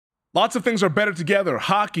Lots of things are better together.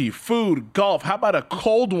 Hockey, food, golf. How about a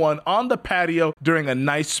cold one on the patio during a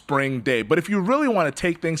nice spring day? But if you really want to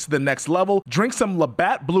take things to the next level, drink some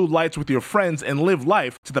Labatt Blue Lights with your friends and live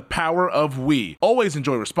life to the power of we. Always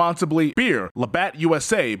enjoy responsibly. Beer, Labatt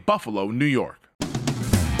USA, Buffalo, New York.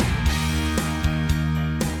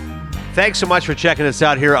 Thanks so much for checking us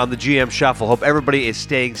out here on the GM Shuffle. Hope everybody is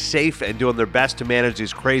staying safe and doing their best to manage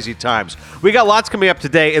these crazy times. We got lots coming up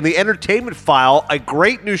today. In the entertainment file, a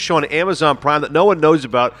great new show on Amazon Prime that no one knows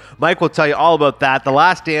about. Mike will tell you all about that. The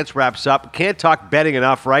Last Dance wraps up. Can't talk betting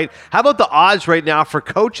enough, right? How about the odds right now for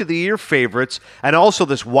Coach of the Year favorites and also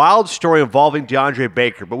this wild story involving DeAndre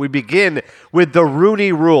Baker? But we begin with the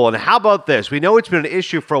Rooney Rule. And how about this? We know it's been an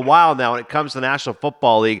issue for a while now when it comes to the National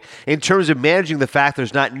Football League in terms of managing the fact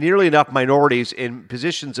there's not nearly enough minorities in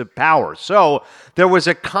positions of power. So there was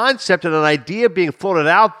a concept and an idea being floated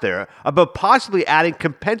out there about possibly adding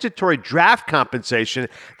compensatory draft compensation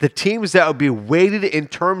to teams that would be weighted in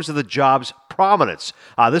terms of the job's prominence.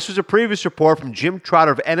 This was a previous report from Jim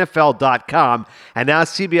Trotter of NFL.com, and now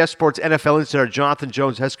CBS Sports NFL insider Jonathan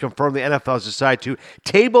Jones has confirmed the NFL has decided to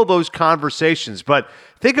table those conversations. But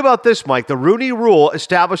think about this, Mike. The Rooney Rule,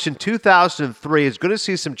 established in 2003, is going to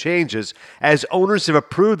see some changes as owners have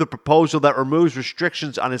approved the proposal that removes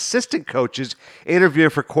restrictions on assistant coaches interviewing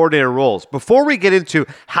for coordinator roles. Before we get into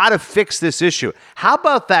how to fix this issue, how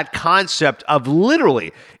about that concept of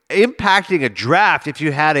literally impacting a draft if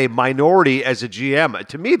you had a minority as a GM?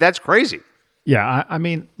 To me, that's crazy. Yeah, I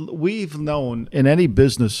mean, we've known in any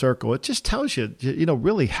business circle, it just tells you,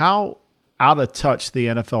 really how out of touch the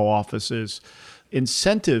NFL office is.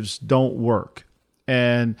 Incentives don't work.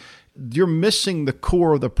 And you're missing the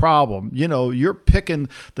core of the problem. You're picking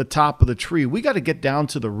the top of the tree. We got to get down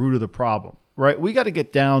to the root of the problem, right? We got to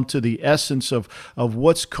get down to the essence of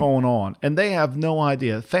what's going on. And they have no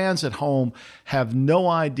idea. Fans at home have no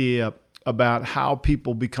idea about how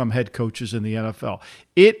people become head coaches in the NFL.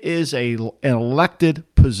 It is an elected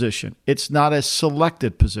position. It's not a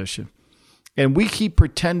selected position. And we keep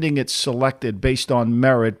pretending it's selected based on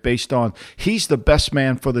merit, based on he's the best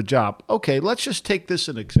man for the job. Okay, let's just take this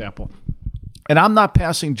as an example. And I'm not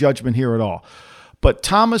passing judgment here at all. But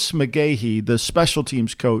Thomas McGahee, the special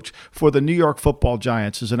teams coach for the New York Football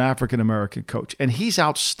Giants, is an African-American coach, and he's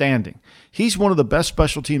outstanding. He's one of the best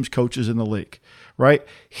special teams coaches in the league, right?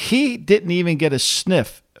 He didn't even get a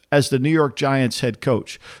sniff as the New York Giants head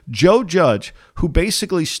coach. Joe Judge, who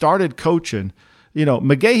basically started coaching,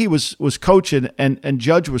 McGahee was coaching and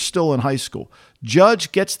Judge was still in high school.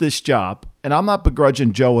 Judge gets this job, and I'm not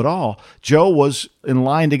begrudging Joe at all. Joe was in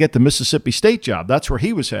line to get the Mississippi State job. That's where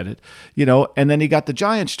he was headed, and then he got the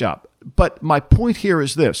Giants job. But my point here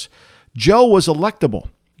is this. Joe was electable.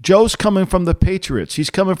 Joe's coming from the Patriots. He's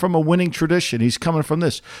coming from a winning tradition. He's coming from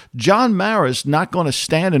this. John Mara's not going to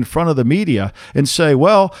stand in front of the media and say,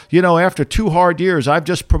 well, after 2 hard years, I've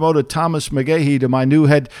just promoted Thomas McGahee to my new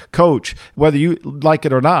head coach, whether you like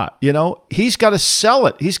it or not. He's got to sell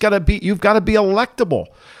it. You've got to be electable.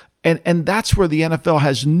 And that's where the NFL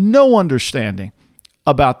has no understanding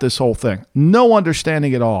about this whole thing. No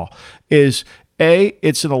understanding at all. Is A,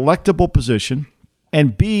 it's an electable position.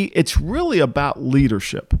 And B, it's really about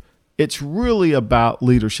leadership. It's really about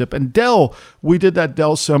leadership. And we did that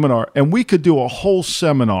Dell seminar, and we could do a whole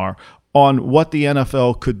seminar on what the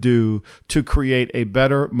NFL could do to create a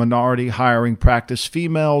better minority hiring practice,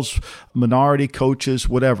 females, minority coaches,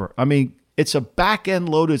 whatever. I mean, it's a back-end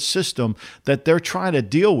loaded system that they're trying to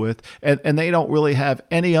deal with, and they don't really have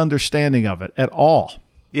any understanding of it at all.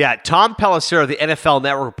 Yeah, Tom Pelissero of the NFL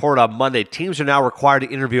Network reported on Monday, teams are now required to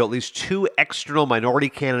interview at least 2 external minority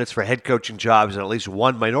candidates for head coaching jobs and at least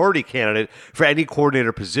 1 minority candidate for any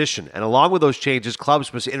coordinator position. And along with those changes,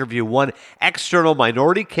 clubs must interview 1 external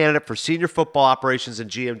minority candidate for senior football operations and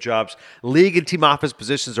GM jobs. League and team office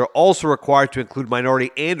positions are also required to include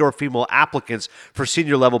minority and or female applicants for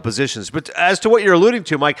senior level positions. But as to what you're alluding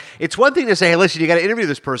to, Mike, it's one thing to say, hey, listen, you got to interview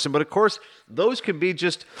this person, but of course, those can be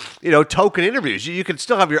just, token interviews. You can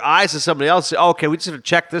still have your eyes to somebody else. Say, okay, we just have to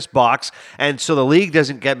check this box, and so the league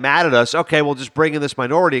doesn't get mad at us. Okay, we'll just bring in this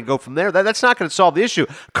minority and go from there. That's not going to solve the issue.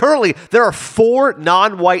 Currently, there are 4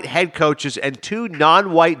 non-white head coaches and 2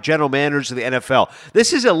 non-white general managers of the NFL.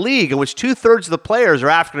 This is a league in which 2/3 of the players are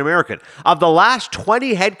African-American. Of the last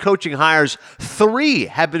 20 head coaching hires, 3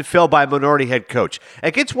 have been filled by a minority head coach.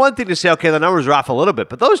 It gets one thing to say, okay, the numbers are off a little bit,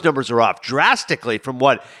 but those numbers are off drastically from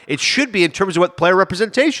what it should be in terms of what player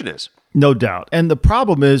representation is. No doubt. And the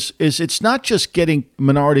problem is it's not just getting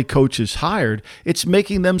minority coaches hired, it's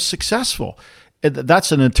making them successful.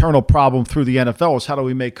 That's an internal problem through the NFL is how do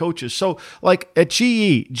we make coaches? So like at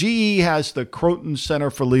GE has the Croton Center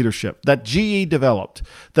for Leadership that GE developed,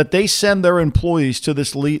 that they send their employees to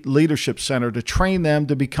this leadership center to train them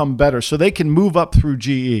to become better so they can move up through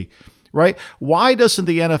GE, right? Why doesn't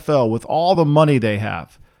the NFL, with all the money they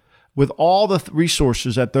have, with all the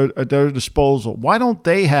resources at their disposal, why don't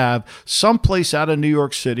they have someplace out of New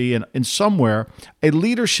York City and somewhere a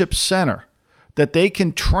leadership center that they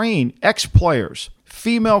can train ex-players,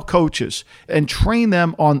 female coaches, and train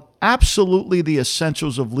them on absolutely the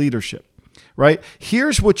essentials of leadership, right?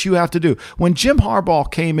 Here's what you have to do. When Jim Harbaugh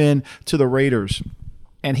came in to the Raiders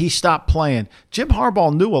and he stopped playing, Jim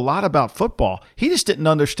Harbaugh knew a lot about football. He just didn't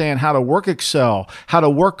understand how to work Excel, how to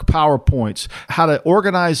work PowerPoints, how to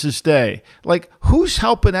organize his day. Like, who's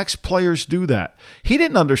helping ex-players do that? He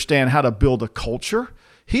didn't understand how to build a culture.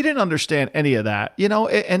 He didn't understand any of that,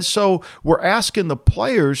 and so we're asking the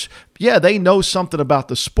players, yeah, they know something about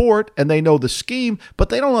the sport and they know the scheme, but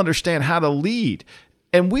they don't understand how to lead.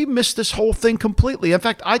 And we missed this whole thing completely. In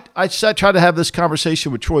fact, I tried to have this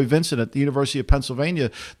conversation with Troy Vincent at the University of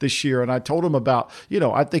Pennsylvania this year, and I told him about,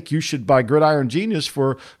 I think you should buy Gridiron Genius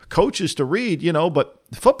for coaches to read, but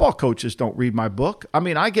football coaches don't read my book. I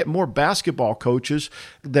mean, I get more basketball coaches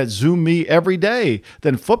that Zoom me every day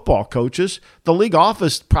than football coaches. The league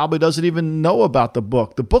office probably doesn't even know about the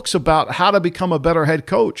book. The book's about how to become a better head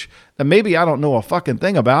coach. And maybe I don't know a fucking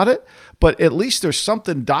thing about it, but at least there's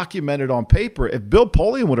something documented on paper. If Bill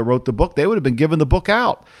Polian would have wrote the book, they would have been giving the book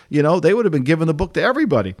out. They would have been giving the book to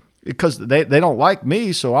everybody. Because they don't like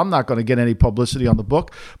me, so I'm not going to get any publicity on the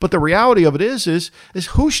book. But the reality of it is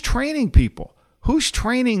who's training people? Who's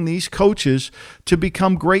training these coaches to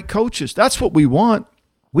become great coaches? That's what we want.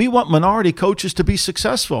 We want minority coaches to be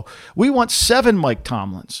successful. We want 7 Mike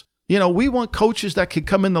Tomlins. We want coaches that can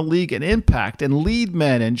come in the league and impact and lead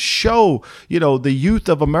men and show, the youth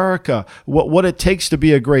of America what it takes to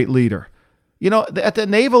be a great leader. At the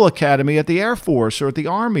Naval Academy, at the Air Force, or at the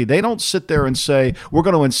Army, they don't sit there and say, we're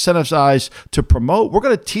going to incentivize to promote. We're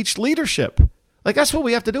going to teach leadership. Like, that's what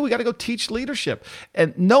we have to do. We got to go teach leadership.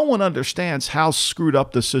 And no one understands how screwed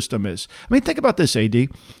up the system is. I mean, think about this, AD.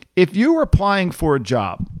 If you were applying for a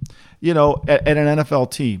job, at an NFL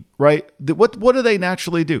team, right? What do they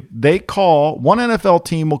naturally do? They call, one NFL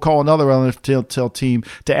team will call another NFL team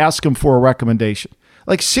to ask them for a recommendation.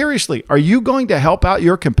 Like, seriously, are you going to help out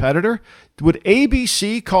your competitor? Would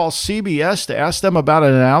ABC call CBS to ask them about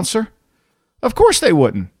an announcer? Of course they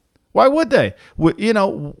wouldn't. Why would they?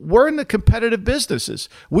 We're in the competitive businesses.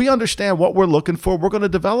 We understand what we're looking for. We're going to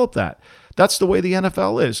develop that. That's the way the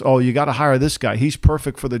NFL is. Oh, you got to hire this guy. He's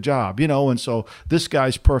perfect for the job, and so this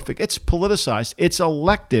guy's perfect. It's politicized. It's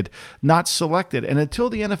elected, not selected. And until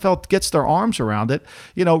the NFL gets their arms around it,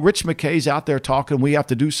 Rich McKay's out there talking, we have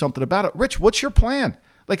to do something about it. Rich, what's your plan?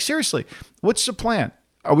 Like, seriously, what's the plan?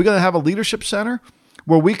 Are we going to have a leadership center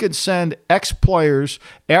where we could send ex-players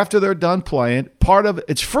after they're done playing? Part of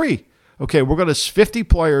it's free. Okay, 50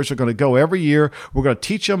 players are going to go every year. We're going to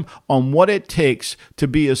teach them on what it takes to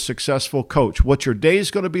be a successful coach, what your day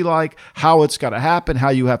is going to be like, how it's got to happen, how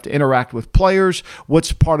you have to interact with players,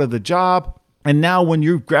 what's part of the job. And now when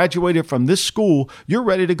you've graduated from this school, you're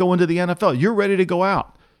ready to go into the NFL. You're ready to go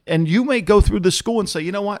out. And you may go through the school and say,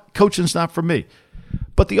 you know what, coaching's not for me.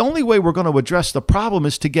 But the only way we're going to address the problem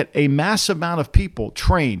is to get a mass amount of people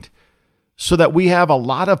trained so that we have a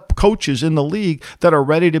lot of coaches in the league that are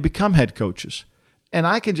ready to become head coaches. And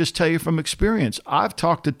I can just tell you from experience, I've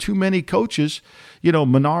talked to too many coaches,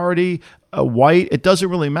 minority, white, it doesn't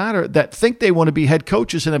really matter, that think they want to be head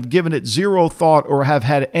coaches and have given it zero thought or have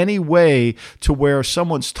had any way to where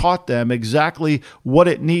someone's taught them exactly what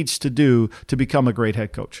it needs to do to become a great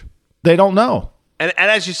head coach. They don't know. And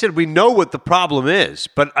as you said, we know what the problem is,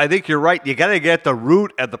 but I think you're right. You got to get the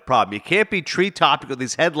root of the problem. You can't be treetopic with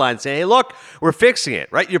these headlines saying, hey, look, we're fixing it,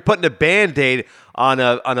 right? You're putting a Band-Aid on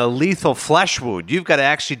a lethal flesh wound. You've got to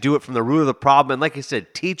actually do it from the root of the problem. And like I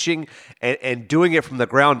said, teaching and doing it from the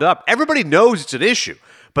ground up. Everybody knows it's an issue.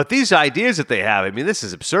 But these ideas that they have, I mean, this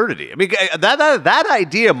is absurdity. I mean, that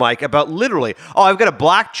idea, Mike, about literally, I've got a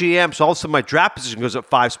black GM, so all of a sudden my draft position goes up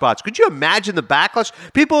 5 spots. Could you imagine the backlash?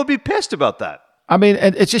 People would be pissed about that. I mean,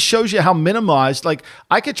 and it just shows you how minimized. Like,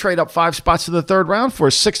 I could trade up 5 spots to the 3rd round for a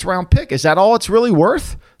 6th round pick. Is that all it's really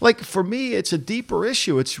worth? Like, for me, it's a deeper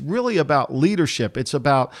issue. It's really about leadership. It's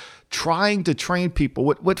about trying to train people.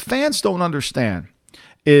 What fans don't understand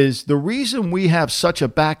is the reason we have such a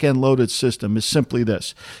back-end loaded system is simply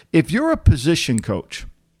this. If you're a position coach,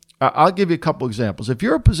 I'll give you a couple examples. If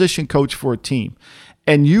you're a position coach for a team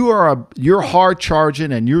and you're hard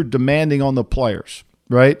charging and you're demanding on the players,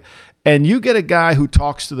 right? and you get a guy who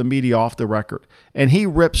talks to the media off the record, and he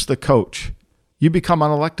rips the coach, you become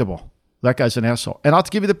unelectable. That guy's an asshole. And I'll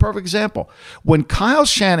give you the perfect example. When Kyle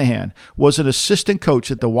Shanahan was an assistant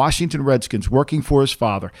coach at the Washington Redskins working for his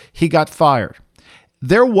father, he got fired.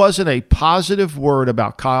 There wasn't a positive word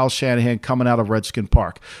about Kyle Shanahan coming out of Redskin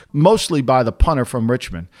Park, mostly by the punter from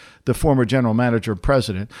Richmond, the former general manager and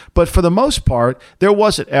president. But for the most part, there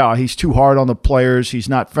wasn't, he's too hard on the players, he's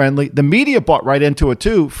not friendly. The media bought right into it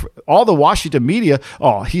too. All the Washington media,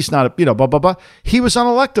 he's not, blah, blah, blah. He was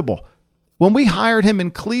unelectable. When we hired him in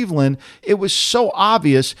Cleveland, it was so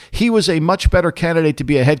obvious he was a much better candidate to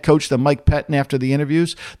be a head coach than Mike Pettin after the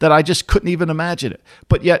interviews that I just couldn't even imagine it.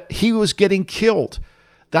 But yet he was getting killed.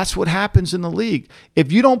 That's what happens in the league.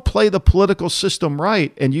 If you don't play the political system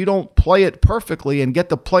right and you don't play it perfectly and get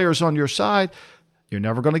the players on your side, you're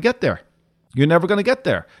never going to get there. You're never going to get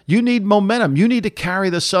there. You need momentum. You need to carry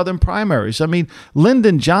the Southern primaries. I mean,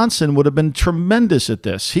 Lyndon Johnson would have been tremendous at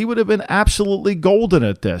this. He would have been absolutely golden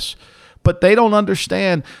at this. But they don't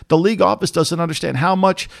understand, the league office doesn't understand how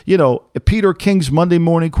much, Peter King's Monday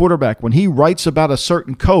Morning Quarterback, when he writes about a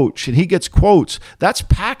certain coach and he gets quotes, that's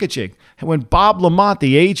packaging. And when Bob Lamont,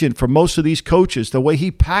 the agent for most of these coaches, the way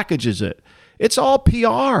he packages it, it's all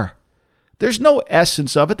PR. There's no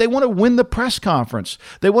essence of it. They want to win the press conference.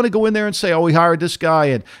 They want to go in there and say, we hired this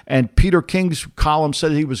guy, and Peter King's column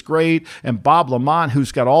said he was great, and Bob Lamont,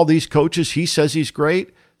 who's got all these coaches, he says he's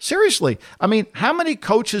great. Seriously, I mean, how many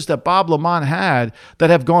coaches that Bob Lamont had that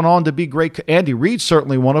have gone on to be great? Andy Reid's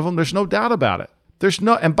certainly one of them. There's no doubt about it.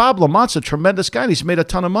 And Bob Lamont's a tremendous guy, and he's made a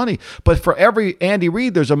ton of money. But for every Andy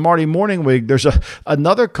Reid, there's a Marty Morningwig. There's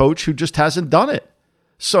another coach who just hasn't done it.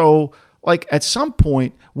 So, at some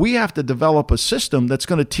point, we have to develop a system that's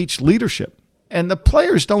going to teach leadership. And the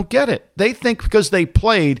players don't get it. They think because they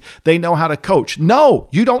played, they know how to coach. No,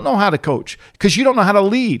 you don't know how to coach because you don't know how to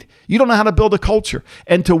lead. You don't know how to build a culture.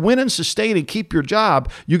 And to win and sustain and keep your job,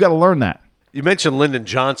 you got to learn that. You mentioned Lyndon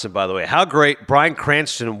Johnson, by the way. How great. Bryan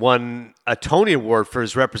Cranston won a Tony Award for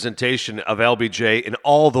his representation of LBJ in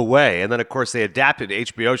All the Way. And then, of course, they adapted the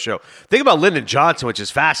HBO show. Think about Lyndon Johnson, which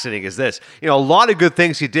is fascinating, is this. A lot of good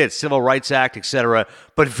things he did, Civil Rights Act, etc.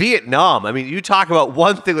 But Vietnam, you talk about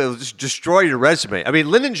one thing that will just destroy your resume.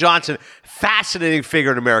 Lyndon Johnson, fascinating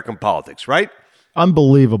figure in American politics, right?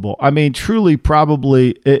 Unbelievable. Truly,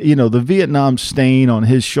 probably, the Vietnam stain on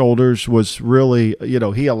his shoulders was really,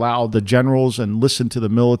 he allowed the generals and listened to the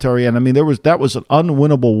military. And that was an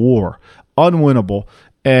unwinnable war, unwinnable.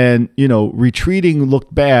 And, retreating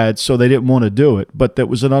looked bad, so they didn't want to do it. But that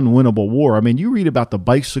was an unwinnable war. You read about the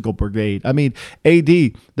Bicycle Brigade. AD,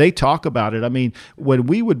 they talk about it. When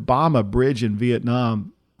we would bomb a bridge in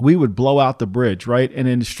Vietnam, we would blow out the bridge, right? And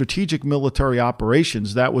in strategic military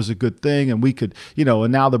operations, that was a good thing. And we could,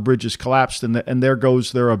 and now the bridge is collapsed, and there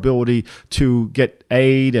goes their ability to get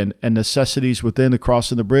aid and necessities within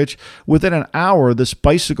crossing the bridge. Within an hour, this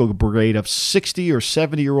bicycle brigade of 60 or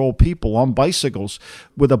 70-year-old people on bicycles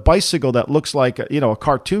with a bicycle that looks like, a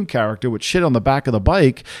cartoon character with shit on the back of the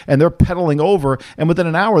bike, and they're pedaling over. And within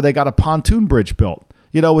an hour, they got a pontoon bridge built.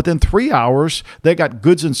 Within 3 hours, they got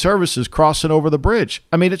goods and services crossing over the bridge.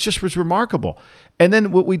 It just was remarkable. And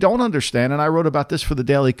then what we don't understand, and I wrote about this for the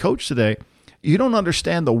Daily Coach today, you don't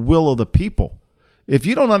understand the will of the people. If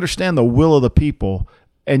you don't understand the will of the people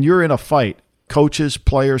and you're in a fight, coaches,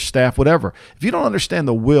 players, staff, whatever, if you don't understand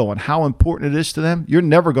the will and how important it is to them, you're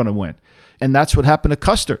never going to win. And that's what happened to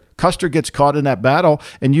Custer. Custer gets caught in that battle,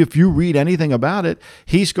 and if you read anything about it,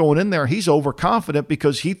 he's going in there, he's overconfident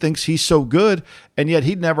because he thinks he's so good, and yet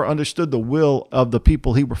he never understood the will of the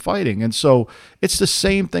people he were fighting. And so it's the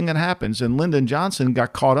same thing that happens. And Lyndon Johnson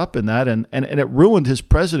got caught up in that, and it ruined his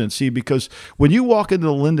presidency, because when you walk into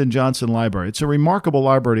the Lyndon Johnson Library, it's a remarkable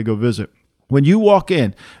library to go visit. When you walk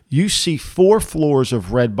in, you see 4 floors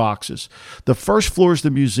of red boxes. The first floor is the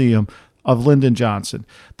museum of Lyndon Johnson.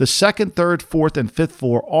 The second, third, fourth, and fifth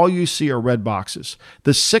floor, all you see are red boxes.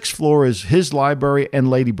 The 6th floor is his library and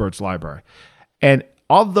Lady Bird's library. And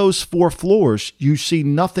of those 4 floors, you see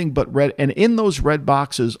nothing but red. And in those red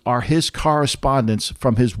boxes are his correspondence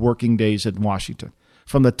from his working days in Washington,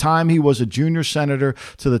 from the time he was a junior senator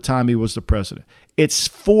to the time he was the president. It's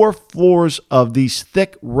 4 floors of these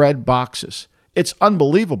thick red boxes. It's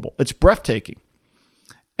unbelievable. It's breathtaking.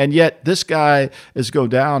 And yet this guy is go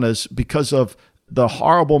down as, because of the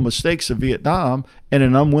horrible mistakes of Vietnam and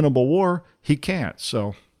an unwinnable war, he can't.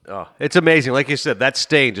 So it's amazing. Like you said, that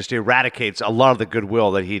stain just eradicates a lot of the goodwill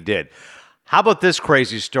that he did. How about this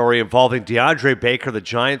crazy story involving DeAndre Baker, the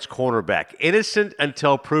Giants cornerback? Innocent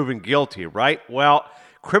until proven guilty, right? Well,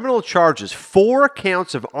 criminal charges, 4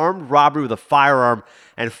 counts of armed robbery with a firearm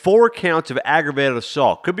and 4 counts of aggravated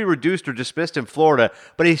assault. Could be reduced or dismissed in Florida,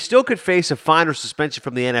 but he still could face a fine or suspension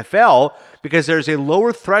from the NFL because there's a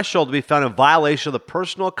lower threshold to be found in violation of the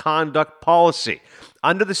personal conduct policy.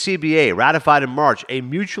 Under the CBA, ratified in March, a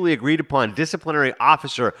mutually agreed upon disciplinary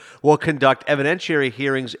officer will conduct evidentiary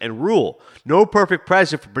hearings and rule. No perfect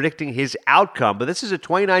precedent for predicting his outcome, but this is a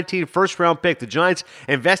 2019 first-round pick. The Giants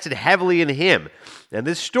invested heavily in him. And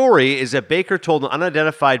this story is that Baker told an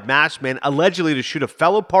unidentified masked man allegedly to shoot a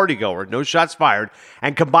fellow partygoer, no shots fired,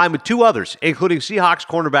 and combined with 2 others, including Seahawks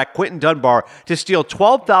cornerback Quentin Dunbar, to steal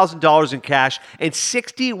 $12,000 in cash and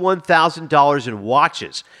 $61,000 in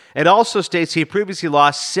watches. It also states he previously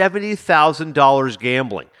lost $70,000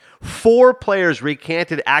 gambling. 4 players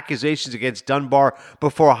recanted accusations against Dunbar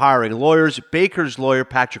before hiring lawyers. Baker's lawyer,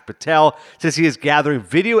 Patrick Patel, says he is gathering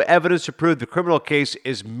video evidence to prove the criminal case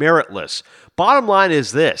is meritless. Bottom line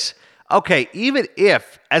is this. Okay, even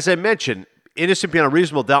if, as I mentioned, innocent beyond a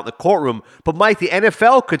reasonable doubt in the courtroom, but Mike, the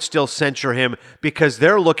NFL could still censure him because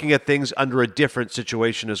they're looking at things under a different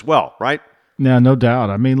situation as well, right? Yeah, no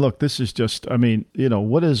doubt. I mean, look, this is just,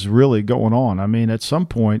 what is really going on? I mean, at some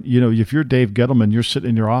point, if you're Dave Gettleman, you're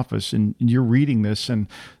sitting in your office and you're reading this and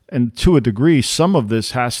to a degree, some of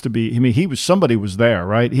this has to be, somebody was there,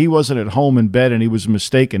 right? He wasn't at home in bed and he was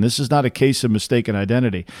mistaken. This is not a case of mistaken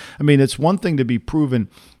identity. I mean, it's one thing to be proven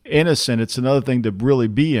innocent. It's another thing to really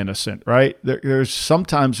be innocent, right?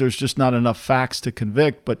 Sometimes there's just not enough facts to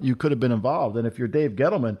convict, but you could have been involved. And if you're Dave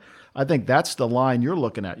Gettleman, I think that's the line you're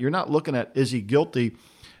looking at. You're not looking at, is he guilty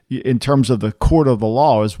in terms of the court of the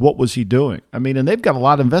law, is what was he doing? I mean, and they've got a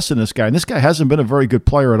lot invested in this guy, and this guy hasn't been a very good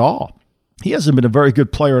player at all. He hasn't been a very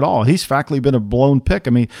good player at all. He's factually been a blown pick.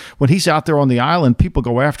 I mean, when he's out there on the island, people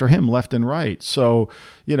go after him left and right. So,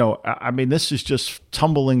 this is just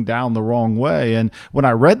tumbling down the wrong way. And when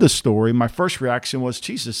I read the story, my first reaction was,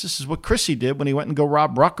 Jesus, this is what Chrissy did when he went and go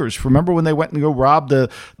rob Rutgers. Remember when they went and go rob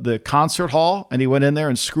the concert hall and he went in there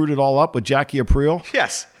and screwed it all up with Jackie Aprile?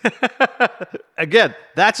 Yes. Again,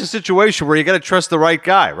 that's a situation where you got to trust the right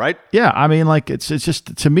guy, right? Yeah, I mean, it's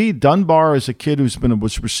just, to me, Dunbar is a kid was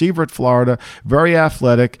a receiver at Florida, very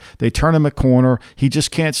athletic. They turn him a corner. He just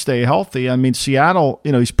can't stay healthy. I mean, Seattle,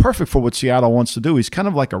 he's perfect for what Seattle wants to do. He's kind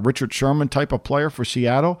of like a Richard Sherman type of player for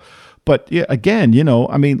Seattle. But yeah, again,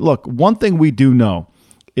 look, one thing we do know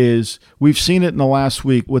is we've seen it in the last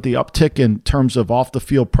week with the uptick in terms of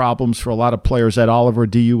off-the-field problems for a lot of players. Ed Oliver,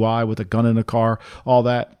 DUI with a gun in the car, all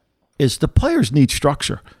that, is the players need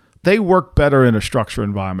structure. They work better in a structured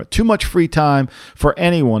environment. Too much free time for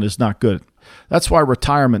anyone is not good. That's why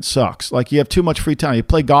retirement sucks. Like, you have too much free time. You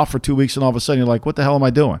play golf for 2 weeks and all of a sudden you're like, what the hell am I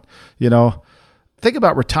doing? Think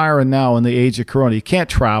about retiring now in the age of Corona. You can't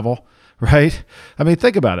travel, right? I mean,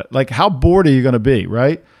 think about it. Like, how bored are you going to be,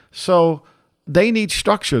 right? So they need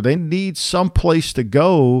structure. They need some place to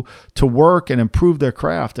go to work and improve their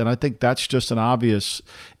craft. And I think that's just an obvious.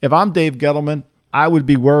 If I'm Dave Gettleman, I would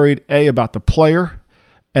be worried, A, about the player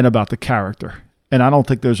and about the character. And I don't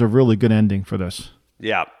think there's a really good ending for this.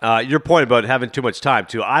 Yeah. Your point about having too much time,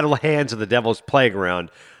 too. Idle hands in the devil's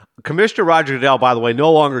playground. Commissioner Roger Goodell, by the way,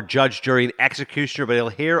 no longer judge, jury, and executioner, but he'll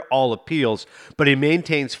hear all appeals, but he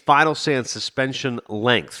maintains final say on suspension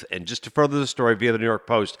length. And just to further the story via the New York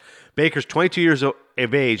Post, Baker's 22 years of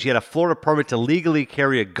age. He had a Florida permit to legally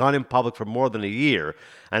carry a gun in public for more than a year,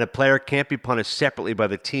 and a player can't be punished separately by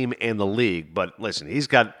the team and the league. But listen, he's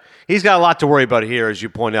got a lot to worry about here, as you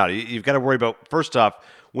point out. You've got to worry about, first off,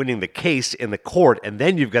 winning the case in the court, and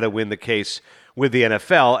then you've got to win the case with the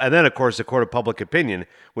NFL, and then, of course, the court of public opinion,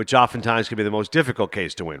 which oftentimes can be the most difficult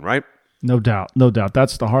case to win, right? No doubt.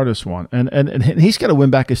 That's the hardest one. And he's got to win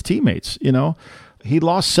back his teammates, He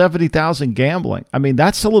lost $70,000 gambling. I mean,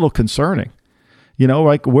 that's a little concerning.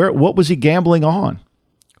 What was he gambling on?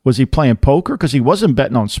 Was he playing poker? Because he wasn't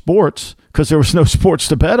betting on sports because there was no sports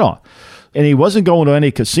to bet on. And he wasn't going to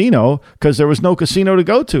any casino because there was no casino to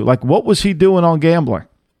go to. Like, what was he doing on gambling?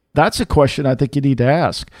 That's a question I think you need to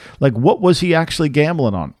ask. Like, what was he actually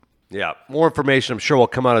gambling on? Yeah, more information I'm sure will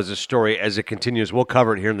come out as a story as it continues. We'll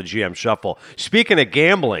cover it here in the GM Shuffle. Speaking of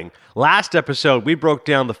gambling, last episode we broke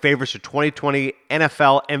down the favorites for 2020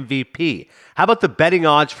 NFL MVP. How about the betting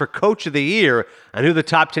odds for Coach of the Year and who the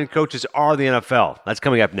top 10 coaches are in the NFL? That's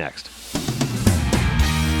coming up next.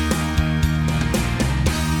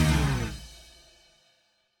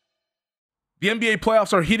 The NBA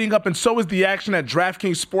playoffs are heating up, and so is the action at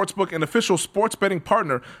DraftKings Sportsbook, an official sports betting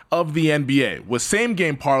partner of the NBA. With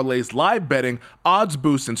same-game parlays, live betting, odds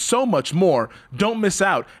boosts, and so much more, don't miss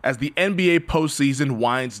out as the NBA postseason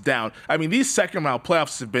winds down. I mean, these second-round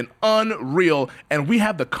playoffs have been unreal, and we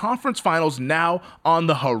have the conference finals now on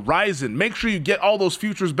the horizon. Make sure you get all those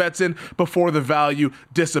futures bets in before the value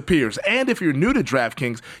disappears. And if you're new to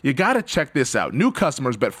DraftKings, you got to check this out. New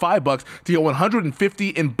customers bet $5 to get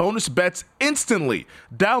 $150 in bonus bets instantly.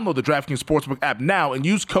 Download the DraftKings Sportsbook app now and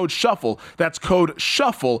use code SHUFFLE. That's code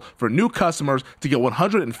SHUFFLE for new customers to get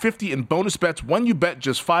 $150 in bonus bets when you bet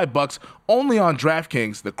just $5 only on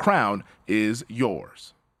DraftKings. The crown is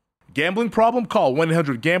yours. Gambling problem? Call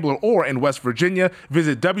 1-800-GAMBLER, or in West Virginia,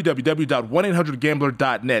 visit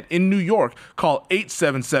www.1800gambler.net. In New York, call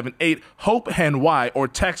 877-8-HOPE-NY or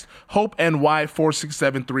text HOPE-NY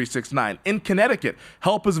 467-369. In Connecticut,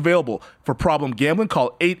 help is available. For problem gambling,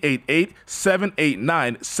 call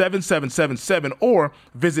 888-789-7777 or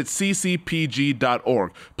visit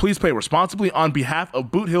ccpg.org. Please play responsibly on behalf of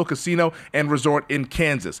Boot Hill Casino and Resort in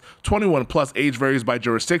Kansas. 21 plus, age varies by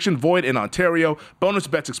jurisdiction, void in Ontario. Bonus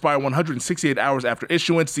bets expire 168 hours after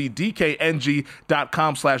issuance. See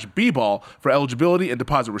dkng.com/bball for eligibility and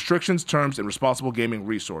deposit restrictions, terms, and responsible gaming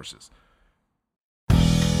resources.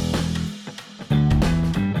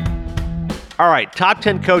 All right, top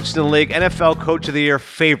 10 coaches in the league, NFL Coach of the Year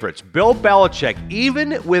favorites. Bill Belichick,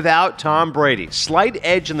 even without Tom Brady, slight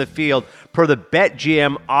edge in the field per the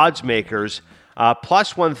BetGM odds makers.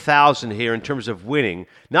 Plus 1,000 here in terms of winning.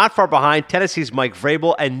 Not far behind, Tennessee's Mike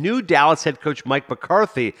Vrabel and new Dallas head coach Mike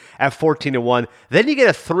McCarthy at 14-1. Then you get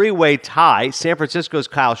a three-way tie. San Francisco's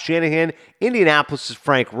Kyle Shanahan, Indianapolis'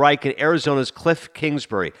 Frank Reich, and Arizona's Cliff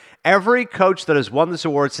Kingsbury. Every coach that has won this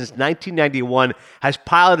award since 1991 has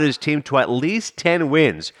piloted his team to at least 10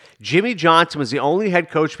 wins. Jimmy Johnson was the only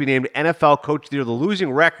head coach to be named NFL Coach of the Year. The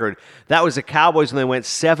losing record, that was the Cowboys when they went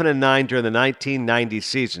 7-9 during the 1990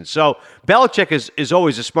 season. So Belichick is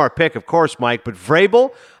always a smart pick, of course, Mike. But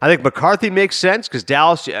Vrabel, I think McCarthy makes sense because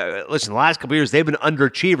Dallas, listen, the last couple of years, they've been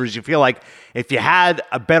underachievers. You feel like if you had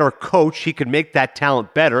a better coach, he could make that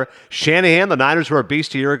talent better. Shanahan, the Niners were a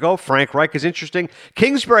beast a year ago. Frank Reich is interesting.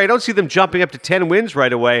 Kingsbury, I don't see them jumping up to 10 wins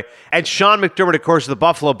right away. And Sean McDermott, of course, of the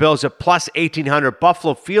Buffalo Bills at plus 1,800.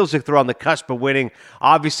 Buffalo feels like they're on the cusp of winning.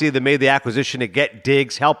 Obviously, they made the acquisition to get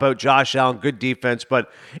Diggs, help out Josh Allen, good defense. But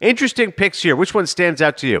interesting picks here. Which one stands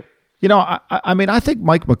out to you? You know, I mean, I think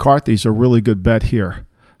Mike McCarthy's a really good bet here.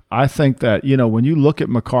 I think that, you know, when you look at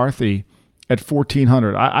McCarthy at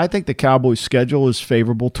 1,400, I think the Cowboys' schedule is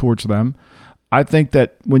favorable towards them. I think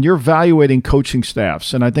that when you're evaluating coaching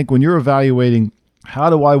staffs, and I think when you're evaluating how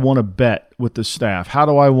do I want to bet with the staff, how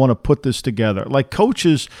do I want to put this together, like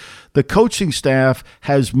coaches, the coaching staff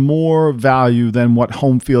has more value than what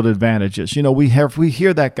home field advantage is. You know, we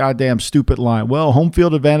hear that goddamn stupid line, well, home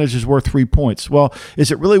field advantage is worth 3 points. Well,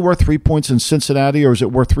 is it really worth 3 points in Cincinnati or is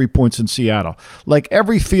it worth 3 points in Seattle? Like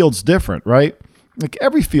every field's different, right? Like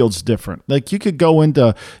every field's different. Like you could go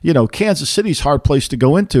into, you know, Kansas City's a hard place to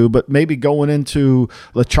go into, but maybe going into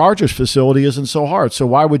the Chargers facility isn't so hard. So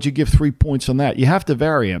why would you give 3 points on that? You have to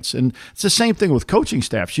variance. And it's the same thing with coaching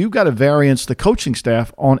staffs. You've got to variance the coaching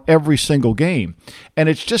staff on every single game. And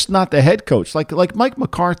it's just not the head coach. Like Mike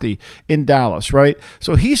McCarthy in Dallas, right?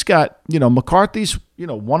 So he's got, you know, McCarthy's, you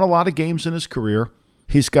know, won a lot of games in his career.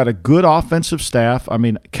 He's got a good offensive staff. I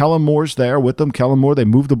mean, Kellen Moore's there with them. Kellen Moore, they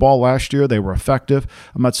moved the ball last year. They were effective.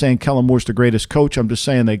 I'm not saying Kellen Moore's the greatest coach. I'm just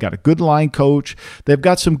saying they got a good line coach. They've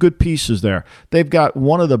got some good pieces there. They've got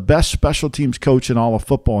one of the best special teams coach in all of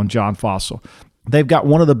football in John Fossil. They've got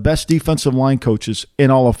one of the best defensive line coaches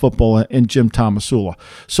in all of football in Jim Tomasula.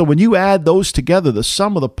 So when you add those together, the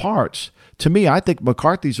sum of the parts, to me, I think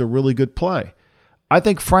McCarthy's a really good play. I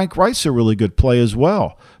think Frank Reich's a really good play as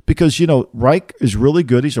well because, you know, Reich is really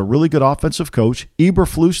good. He's a really good offensive coach.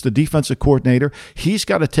 Eberflus, the defensive coordinator, he's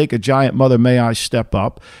got to take a giant mother may I step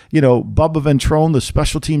up. You know, Bubba Ventrone, the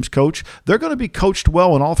special teams coach, they're going to be coached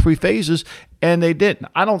well in all three phases, and they didn't.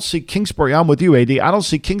 I don't see Kingsbury. I'm with you, AD. I don't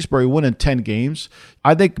see Kingsbury winning 10 games.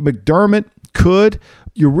 I think McDermott could.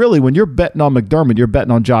 When you're betting on McDermott, you're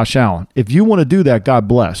betting on Josh Allen. If you want to do that, God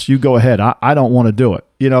bless. You go ahead. I don't want to do it,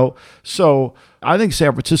 you know. So I think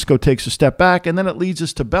San Francisco takes a step back, and then it leads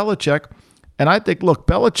us to Belichick. And I think, look,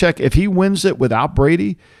 Belichick, if he wins it without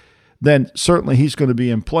Brady, then certainly he's going to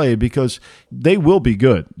be in play because they will be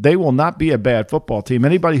good. They will not be a bad football team.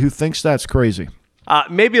 Anybody who thinks that's crazy.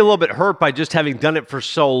 Maybe a little bit hurt by just having done it for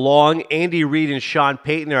so long. Andy Reid and Sean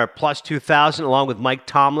Payton are at plus 2,000 along with Mike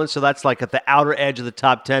Tomlin. So that's like at the outer edge of the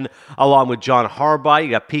top 10 along with John Harbaugh.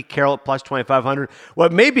 You got Pete Carroll at plus 2,500.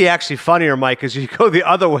 What may be actually funnier, Mike, is you go the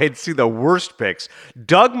other way and see the worst picks.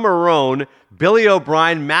 Doug Marrone, Billy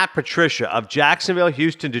O'Brien, Matt Patricia of Jacksonville,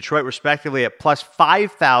 Houston, Detroit, respectively, at plus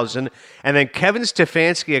 5,000. And then Kevin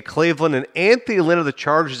Stefanski at Cleveland and Anthony Lynn of the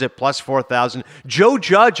Chargers at plus 4,000. Joe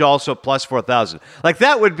Judge also at plus 4,000. Like,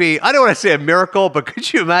 that would be, I don't want to say a miracle, but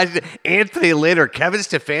could you imagine Anthony Lynn or Kevin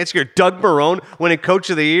Stefanski or Doug Marrone winning Coach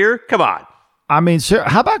of the Year? Come on. I mean, sir,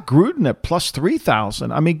 how about Gruden at plus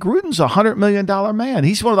 3,000? I mean, Gruden's a $100 million man.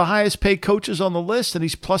 He's one of the highest paid coaches on the list, and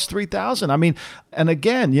he's plus 3,000. I mean, and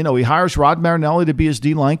again, he hires Rod Marinelli to be his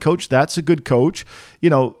D-line coach. That's a good coach.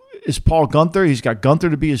 Is Paul Gunther. He's got Gunther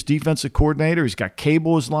to be his defensive coordinator. He's got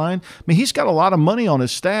Cable as line. I mean, he's got a lot of money on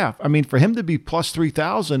his staff. I mean, for him to be plus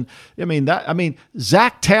 3,000,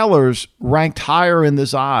 Zach Taylor's ranked higher in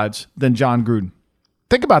this odds than John Gruden.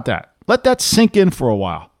 Think about that. Let that sink in for a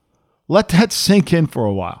while.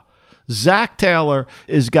 Zach Taylor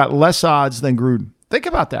has got less odds than Gruden. Think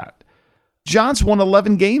about that. John's won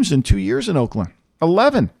 11 games in 2 years in Oakland.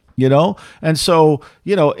 11. And so,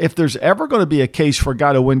 if there's ever going to be a case for a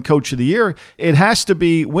guy to win Coach of the Year, it has to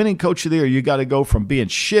be winning Coach of the Year. You got to go from being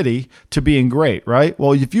shitty to being great, right?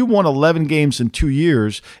 Well, if you won 11 games in 2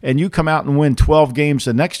 years and you come out and win 12 games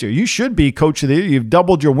the next year, you should be Coach of the Year. You've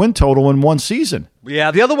doubled your win total in one season.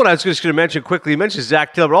 Yeah, the other one I was just going to mention quickly, you mentioned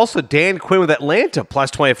Zach Taylor, but also Dan Quinn with Atlanta,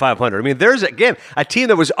 plus 2,500. I mean, there's, again, a team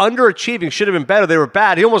that was underachieving, should have been better. They were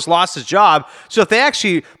bad. He almost lost his job. So if they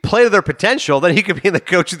actually play to their potential, then he could be in the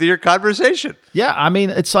Coach of the Year conversation. Yeah, I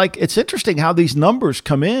mean, it's interesting how these numbers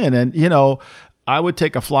come in. And, I would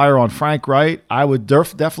take a flyer on Frank Wright. I would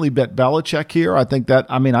definitely bet Belichick here. I think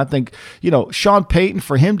Sean Payton,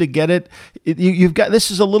 for him to get it, you've got, this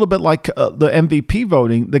is a little bit like the MVP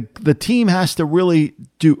voting. The team has to really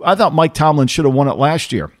do, I thought Mike Tomlin should have won it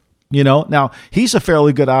last year. Now he's a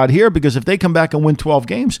fairly good odd here because if they come back and win 12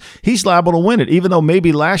 games, he's liable to win it, even though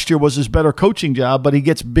maybe last year was his better coaching job, but he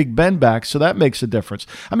gets Big Ben back, so that makes a difference.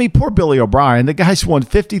 I mean, poor Billy O'Brien, the guy's won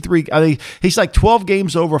 53. He's like 12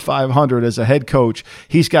 games over 500 as a head coach.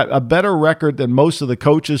 He's got a better record than most of the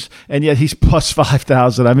coaches, and yet he's plus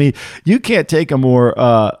 5,000. I mean, you can't take a more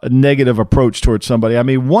negative approach towards somebody. I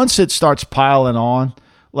mean, once it starts piling on,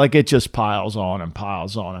 like it just piles on and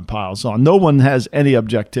piles on and piles on. No one has any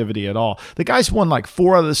objectivity at all. The guy's won like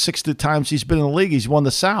 4 out of the 6 times he's been in the league. He's won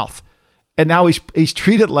the South. And now he's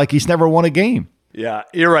treated like he's never won a game. Yeah,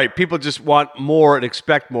 you're right. People just want more and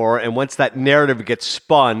expect more. And once that narrative gets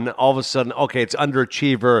spun, all of a sudden, okay, it's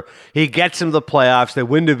underachiever. He gets into the playoffs. They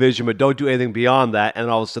win division, but don't do anything beyond that. And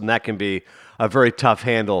all of a sudden that can be a very tough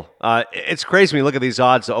handle. It's crazy when you look at these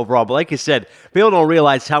odds overall. But like you said, people don't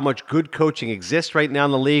realize how much good coaching exists right now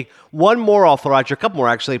in the league. One more I'll throw out you, a couple more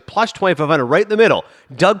actually, plus 2,500 right in the middle.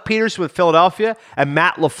 Doug Peterson with Philadelphia and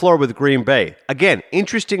Matt LaFleur with Green Bay. Again,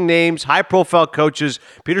 interesting names, high-profile coaches.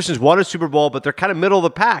 Peterson's won a Super Bowl, but they're kind of middle of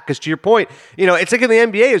the pack. Because to your point, it's like in the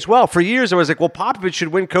NBA as well. For years, I was like, well, Popovich should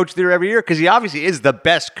win Coach of the Year every year because he obviously is the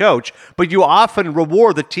best coach. But you often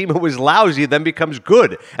reward the team who was lousy, then becomes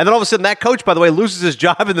good. And then all of a sudden, that coach, by the way, loses his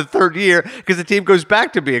job in the third year because the team goes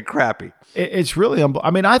back to being crappy. It's really,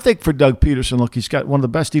 I think for Doug Peterson, look, he's got one of the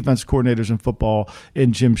best defense coordinators in football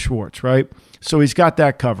in Jim Schwartz, right? So he's got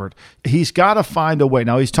that covered. He's got to find a way.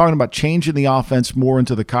 Now, he's talking about changing the offense more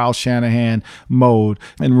into the Kyle Shanahan mode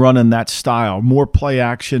and running that style, more play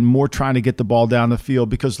action, more trying to get the ball down the field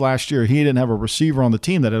because last year he didn't have a receiver on the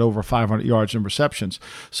team that had over 500 yards in receptions.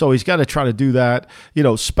 So he's got to try to do that.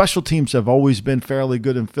 Special teams have always been fairly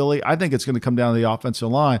good in Philly. I think it's going to come down to the offensive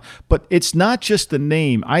line. But it's not just the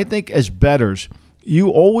name. I think as bettors, you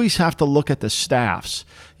always have to look at the staffs.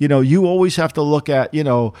 You always have to look at,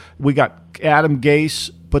 we got Adam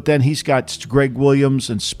Gase, but then he's got Greg Williams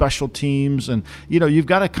and special teams. And, you've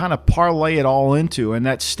got to kind of parlay it all into. And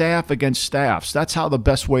that staff against staffs, that's how the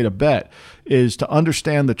best way to bet is to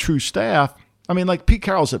understand the true staff. I mean, like Pete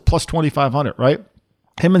Carroll's at plus 2,500, right?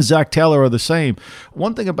 Him and Zach Taylor are the same.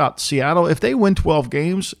 One thing about Seattle, if they win 12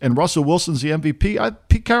 games and Russell Wilson's the MVP,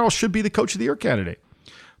 Pete Carroll should be the Coach of the Year candidate.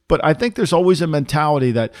 But I think there's always a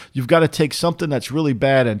mentality that you've got to take something that's really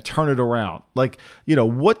bad and turn it around. Like,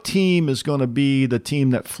 what team is going to be the team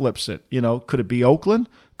that flips it? Could it be Oakland?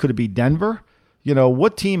 Could it be Denver?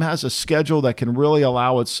 What team has a schedule that can really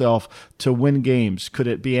allow itself to win games? Could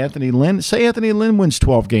it be Anthony Lynn? Say Anthony Lynn wins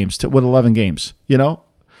 12 games with 11 games,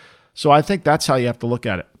 So I think that's how you have to look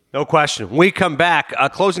at it. No question. When we come back,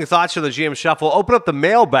 closing thoughts for the GM Shuffle. Open up the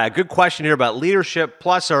mailbag. Good question here about leadership,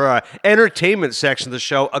 plus our entertainment section of the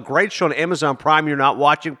show. A great show on Amazon Prime you're not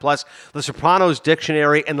watching, plus The Sopranos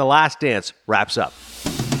Dictionary, and The Last Dance wraps up.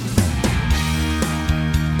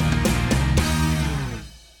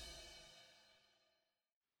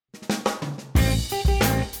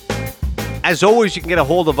 As always, you can get a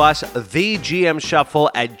hold of us,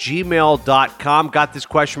 thegmshuffle@gmail.com. Got this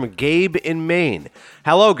question from Gabe in Maine.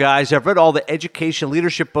 Hello, guys. I've read all the education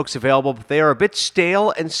leadership books available, but they are a bit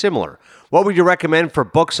stale and similar. What would you recommend for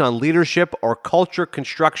books on leadership or culture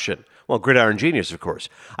construction? Well, Gridiron Genius, of course.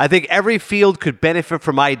 I think every field could benefit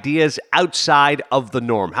from ideas outside of the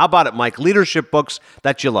norm. How about it, Mike? Leadership books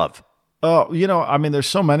that you love. There's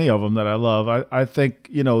so many of them that I love. I think,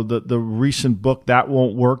 the recent book, That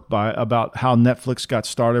Won't Work, about how Netflix got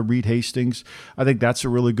started, Reed Hastings. I think that's a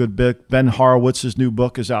really good book. Ben Horowitz's new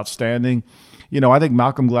book is outstanding. I think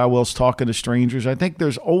Malcolm Gladwell's Talking to Strangers. I think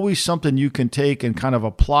there's always something you can take and kind of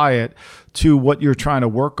apply it to what you're trying to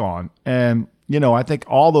work on. And I think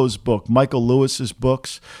all those books, Michael Lewis's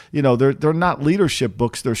books, they're not leadership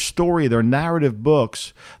books. They're they're narrative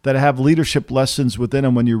books that have leadership lessons within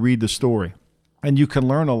them when you read the story. And you can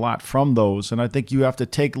learn a lot from those. And I think you have to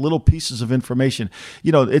take little pieces of information.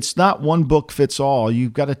 It's not one book fits all.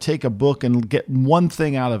 You've got to take a book and get one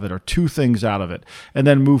thing out of it or two things out of it and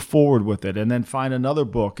then move forward with it and then find another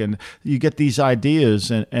book. And you get these ideas.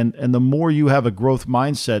 And the more you have a growth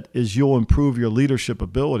mindset is you'll improve your leadership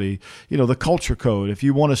ability. The culture code. If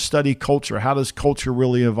you want to study culture, how does culture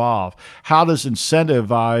really evolve? How does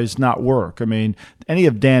incentivize not work? Any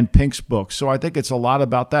of Dan Pink's books. So I think it's a lot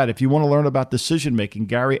about that. If you want to learn about decision-making,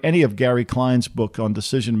 any of Gary Klein's book on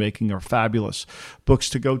decision-making are fabulous books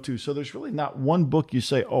to go to. So there's really not one book you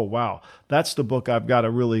say, oh, wow, that's the book I've got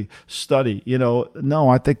to really study. No,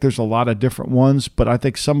 I think there's a lot of different ones, but I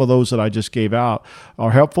think some of those that I just gave out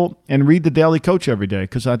are helpful. And read the Daily Coach every day,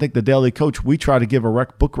 because I think the Daily Coach, we try to give a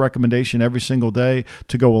book recommendation every single day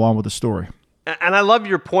to go along with the story. And I love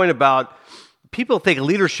your point about people think a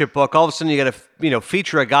leadership book, all of a sudden you got to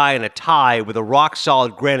feature a guy in a tie with a rock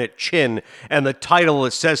solid granite chin and the title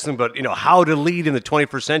that says something about how to lead in the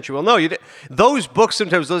 21st century. Well, no, those books,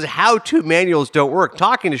 sometimes those how-to manuals don't work.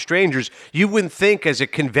 Talking to Strangers, you wouldn't think as a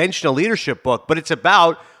conventional leadership book, but it's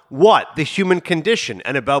about what? The human condition,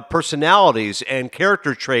 and about personalities and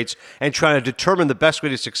character traits and trying to determine the best way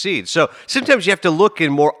to succeed. So sometimes you have to look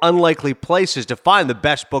in more unlikely places to find the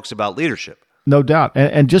best books about leadership. No doubt.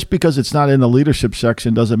 And just because it's not in the leadership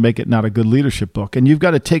section doesn't make it not a good leadership book. And you've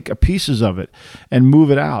got to take pieces of it and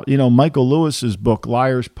move it out. Michael Lewis's book,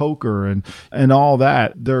 Liar's Poker, and all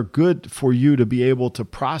that, they're good for you to be able to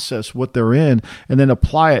process what they're in and then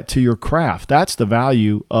apply it to your craft. That's the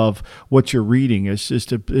value of what you're reading is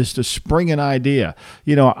to spring an idea.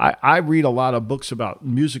 I read a lot of books about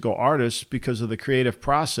musical artists because of the creative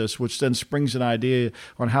process, which then springs an idea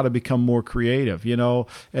on how to become more creative,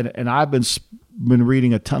 and I've been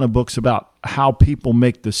reading a ton of books about how people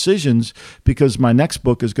make decisions, because my next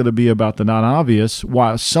book is going to be about the non-obvious,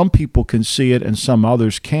 why some people can see it and some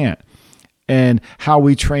others can't, and how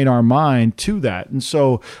we train our mind to that. And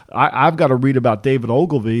so I've got to read about David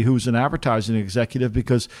Ogilvy, who's an advertising executive,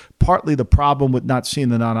 because partly the problem with not seeing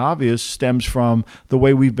the non-obvious stems from the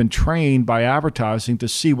way we've been trained by advertising to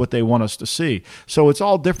see what they want us to see. So it's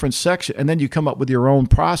all different sections, and then you come up with your own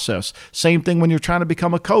process. Same thing when you're trying to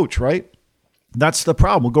become a coach, right? That's the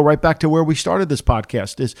problem. We'll go right back to where we started this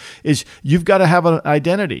podcast is you've got to have an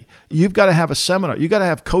identity. You've got to have a seminar. You've got to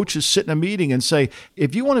have coaches sit in a meeting and say,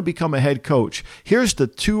 if you want to become a head coach, here's the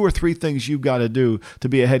 2 or 3 things you've got to do to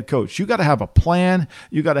be a head coach. You got to have a plan.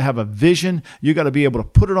 You got to have a vision. You got to be able to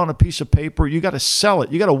put it on a piece of paper. You got to sell it.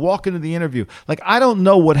 You got to walk into the interview. I don't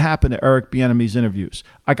know what happened to Eric Bieniemy's interviews.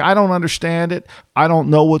 I don't understand it. I don't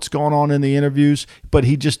know what's going on in the interviews, but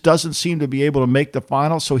he just doesn't seem to be able to make the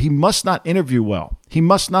final. So he must not interview well. He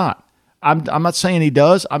must not. I'm not saying he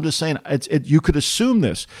does. I'm just saying you could assume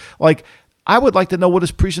this. I would like to know what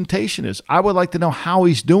his presentation is. I would like to know how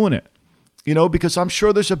he's doing it, because I'm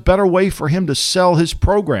sure there's a better way for him to sell his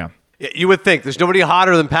program. You would think there's nobody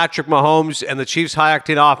hotter than Patrick Mahomes and the Chiefs'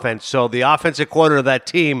 high-octane offense. So the offensive coordinator of that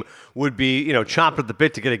team would be, chomping at the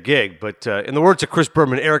bit to get a gig. But in the words of Chris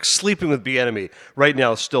Berman, Eric's sleeping with Bieniemy right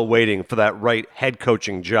now, still waiting for that right head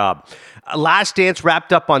coaching job. Last Dance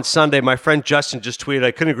wrapped up on Sunday. My friend Justin just tweeted,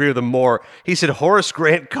 I couldn't agree with him more. He said Horace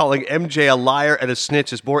Grant calling MJ a liar and a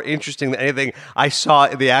snitch is more interesting than anything I saw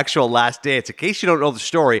in the actual Last Dance. In case you don't know the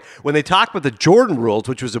story, when they talked about the Jordan Rules,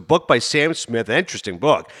 which was a book by Sam Smith, an interesting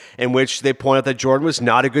book, in which they point out that Jordan was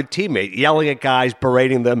not a good teammate, yelling at guys,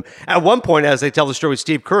 berating them. At one point, as they tell the story,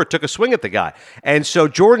 Steve Kerr took took a swing at the guy. And so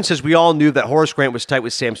Jordan says we all knew that Horace Grant was tight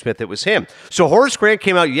with Sam Smith. It was him. So Horace Grant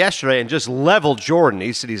came out yesterday and just leveled Jordan.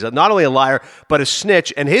 He said he's not only a liar, but a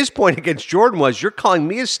snitch. And his point against Jordan was, you're calling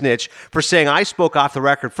me a snitch for saying I spoke off the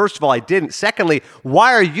record. First of all, I didn't. Secondly,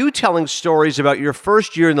 why are you telling stories about your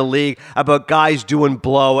first year in the league about guys doing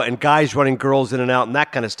blow and guys running girls in and out and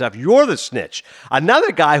that kind of stuff? You're the snitch.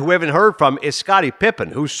 Another guy who we haven't heard from is Scottie Pippen,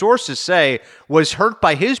 who sources say was hurt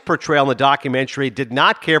by his portrayal in the documentary, did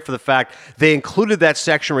not care for the fact they included that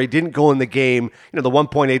section where he didn't go in the game, the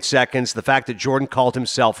 1.8 seconds, the fact that Jordan called him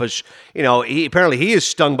selfish. Apparently he is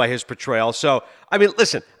stung by his portrayal. So,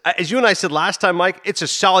 listen, as you and I said last time, Mike, it's a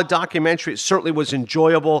solid documentary. It certainly was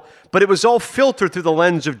enjoyable, but it was all filtered through the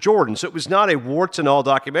lens of Jordan. So it was not a warts and all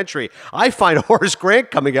documentary. I find Horace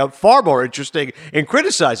Grant coming out far more interesting in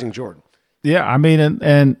criticizing Jordan. Yeah,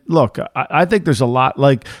 and look, I think there's a lot,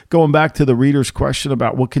 like going back to the reader's question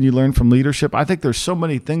about what can you learn from leadership. I think there's so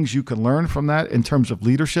many things you can learn from that in terms of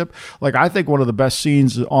leadership. Like, I think one of the best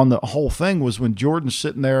scenes on the whole thing was when Jordan's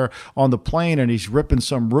sitting there on the plane and he's ripping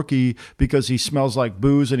some rookie because he smells like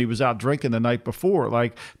booze and he was out drinking the night before.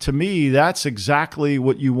 Like, to me, that's exactly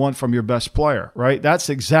what you want from your best player, right? That's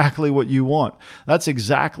exactly what you want. That's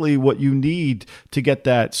exactly what you need to get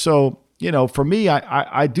that. So, for me,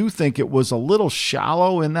 I do think it was a little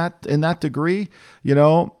shallow in that degree,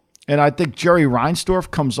 and I think Jerry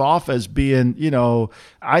Reinsdorf comes off as being,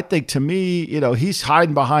 I think to me, he's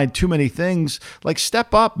hiding behind too many things. Like,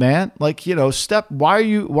 step up, man. Like, why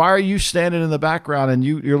are you standing in the background and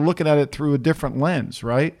you're looking at it through a different lens,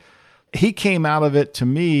 right? He came out of it, to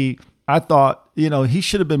me, I thought, he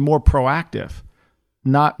should have been more proactive,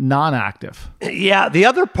 not non-active. Yeah, the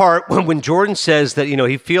other part, when Jordan says that,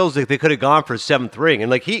 he feels like they could have gone for a seventh ring, and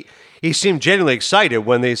like he seemed genuinely excited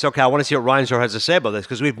when they said, okay, I want to see what Reinsdorf has to say about this,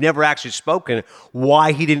 because we've never actually spoken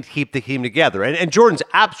why he didn't keep the team together. And Jordan's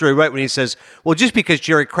absolutely right when he says, well, just because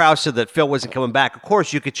Jerry Krause said that Phil wasn't coming back, of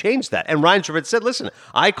course you could change that. And Reinsdorf had said, listen,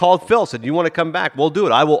 I called Phil, said, you want to come back? We'll do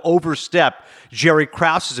it. I will overstep Jerry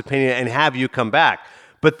Krause's opinion and have you come back.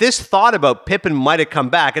 But this thought about Pippen might have come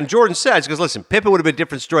back, and Jordan says, because listen, Pippen would have been a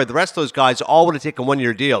different story. The rest of those guys all would have taken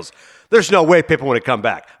one-year deals. There's no way Pippen would have come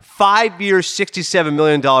back. 5-year, $67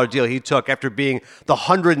 million deal he took after being the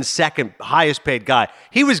 102nd highest paid guy.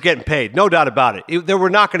 He was getting paid, no doubt about it. They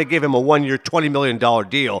were not going to give him a 1-year, $20 million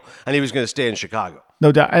deal, and he was going to stay in Chicago.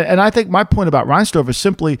 No doubt. And I think my point about Reinsdorf is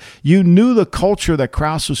simply, you knew the culture that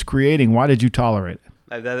Krause was creating. Why did you tolerate it?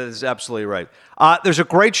 That is absolutely right. There's a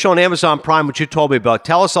great show on Amazon Prime, which you told me about.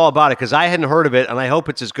 Tell us all about it, because I hadn't heard of it, and I hope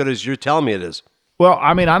it's as good as you're telling me it is. Well,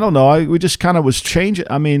 I don't know. We just kind of was changing.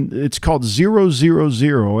 It's called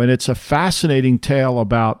 000, and it's a fascinating tale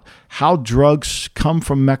about how drugs come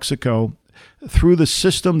from Mexico. Through the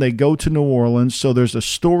system, they go to New Orleans. So there's a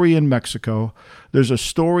story in Mexico, there's a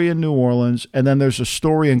story in New Orleans, and then there's a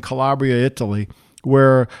story in Calabria, Italy,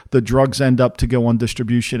 where the drugs end up to go on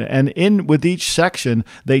distribution. And with each section,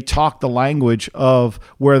 they talk the language of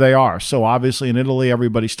where they are. So obviously in Italy,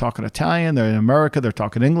 everybody's talking Italian. They're in America, they're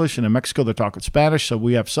talking English. And in Mexico, they're talking Spanish. So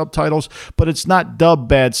we have subtitles, but it's not dub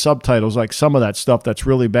bad subtitles like some of that stuff that's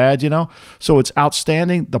really bad, So it's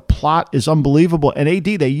outstanding. The plot is unbelievable. And AD,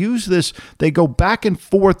 they use this, they go back and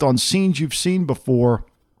forth on scenes you've seen before,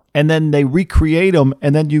 and then they recreate them,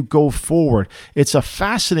 and then you go forward. It's a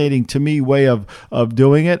fascinating, to me, way of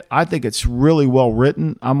doing it. I think it's really well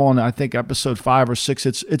written. I'm on, I think, episode 5 or 6.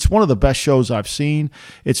 It's one of the best shows I've seen.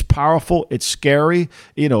 It's powerful. It's scary,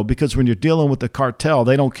 because when you're dealing with the cartel,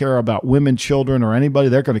 they don't care about women, children, or anybody.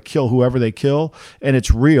 They're going to kill whoever they kill, and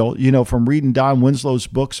it's real. From reading Don Winslow's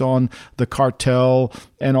books on the cartel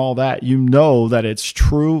and all that, that it's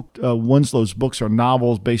true. Winslow's books are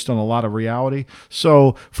novels based on a lot of reality.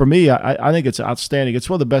 So for me, I think it's outstanding. It's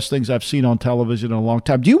one of the best things I've seen on television in a long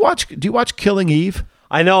time. Do you watch Killing Eve?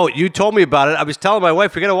 I know. You told me about it. I was telling my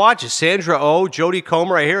wife, we're going to watch it. Sandra Oh, Jodie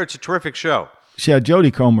Comer. I hear it's a terrific show. Yeah,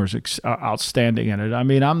 Jodie Comer's outstanding in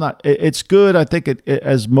it. It's good. I think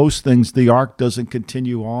as most things, the arc doesn't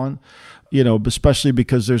continue on, especially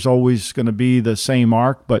because there's always going to be the same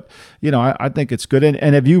arc. But, I think it's good.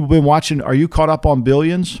 And have you been watching, are you caught up on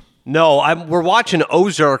Billions? No, we're watching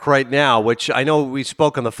Ozark right now, which I know we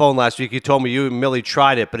spoke on the phone last week. You told me you and Millie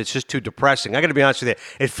tried it, but it's just too depressing. I got to be honest with you.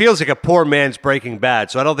 It feels like a poor man's Breaking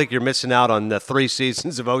Bad, so I don't think you're missing out on the 3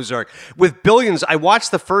 seasons of Ozark. With Billions, I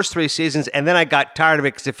watched the first 3 seasons, and then I got tired of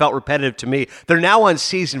it because it felt repetitive to me. They're now on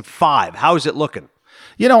season 5. How is it looking?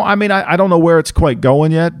 I mean, I don't know where it's quite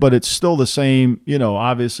going yet, but it's still the same.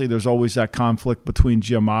 Obviously there's always that conflict between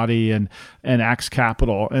Giamatti and Axe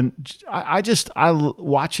Capital. And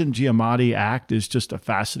watching Giamatti act is just a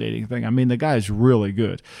fascinating thing. I mean, the guy is really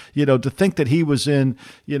good. To think that he was in,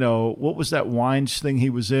 what was that Wines thing he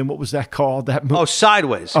was in? What was that called? That movie? Oh,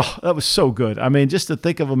 Sideways. Oh, that was so good. I mean, just to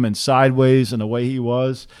think of him in Sideways and the way he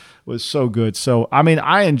was so good. So, I mean,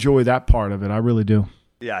 I enjoy that part of it. I really do.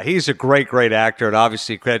 Yeah, he's a great, great actor, and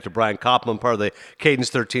obviously credit to Brian Koppelman, part of the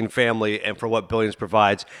Cadence 13 family, and for what Billions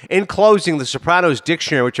provides. In closing, The Sopranos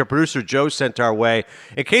Dictionary, which our producer Joe sent our way.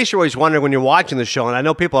 In case you're always wondering when you're watching the show, and I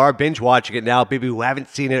know people are binge watching it now, people who haven't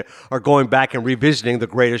seen it are going back and revisiting the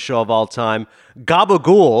greatest show of all time.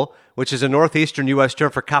 Gabagool, which is a northeastern U.S.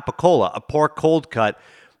 term for capicola, a pork cold cut.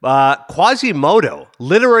 Quasimodo,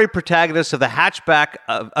 literary protagonist of the Hunchback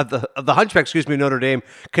of Notre Dame,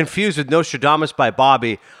 confused with Nostradamus by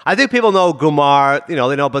Bobby. I think people know Gumar, they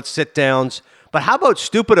know about sit downs. But how about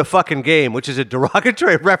Stupid a Fucking Game, which is a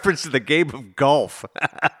derogatory reference to the game of golf?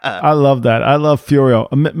 I love that. I love Furio.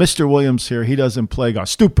 Mr. Williams here, he doesn't play golf.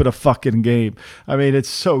 Stupid a Fucking Game. I mean, it's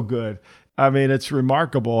so good. I mean, it's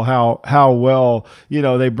remarkable how well,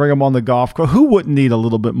 they bring them on the golf course. Who wouldn't need a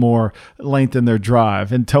little bit more length in their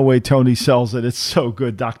drive? And Toei Tony sells it. It's so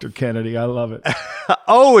good, Dr. Kennedy. I love it.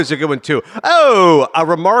 Oh is a good one, too. Oh, a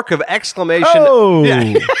remark of exclamation. Oh.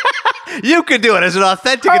 Yeah. You could do it as an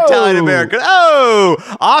authentic Italian American. Oh,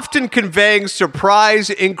 often conveying surprise,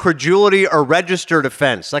 incredulity, or registered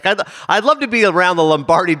offense. Like I'd love to be around the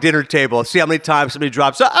Lombardi dinner table. See how many times somebody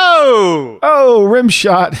drops. Rim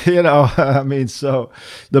shot. I mean, so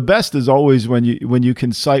the best is always when you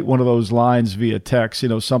can cite one of those lines via text.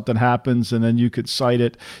 Something happens and then you could cite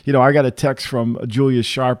it. I got a text from Julius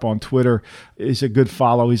Sharp on Twitter. He's a good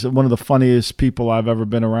follow. He's one of the funniest people I've ever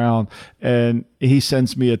been around, and he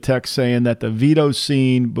sends me a text saying that the Vito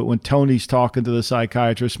scene, but when Tony's talking to the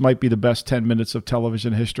psychiatrist, might be the best 10 minutes of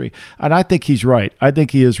television history. And I think he's right. I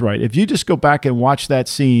think he is right. If you just go back and watch that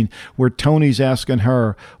scene where Tony's asking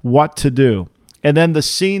her what to do, and then the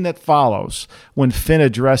scene that follows when Finn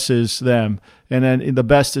addresses them, and then the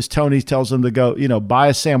best is Tony tells them to go, buy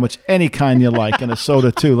a sandwich, any kind you like, and a soda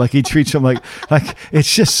too. Like he treats them like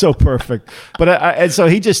it's just so perfect. But and so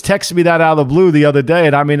he just texted me that out of the blue the other day,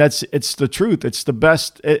 and I mean it's the truth. It's the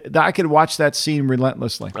best. I could watch that scene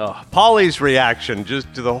relentlessly. Oh, Paulie's reaction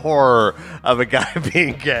just to the horror of a guy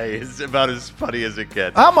being gay is about as funny as it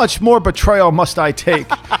gets. How much more betrayal must I take?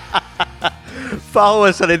 Follow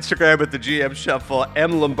us on Instagram at the GM Shuffle,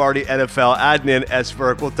 M Lombardi NFL, Adnan S.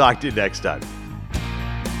 Burke. We'll talk to you next time.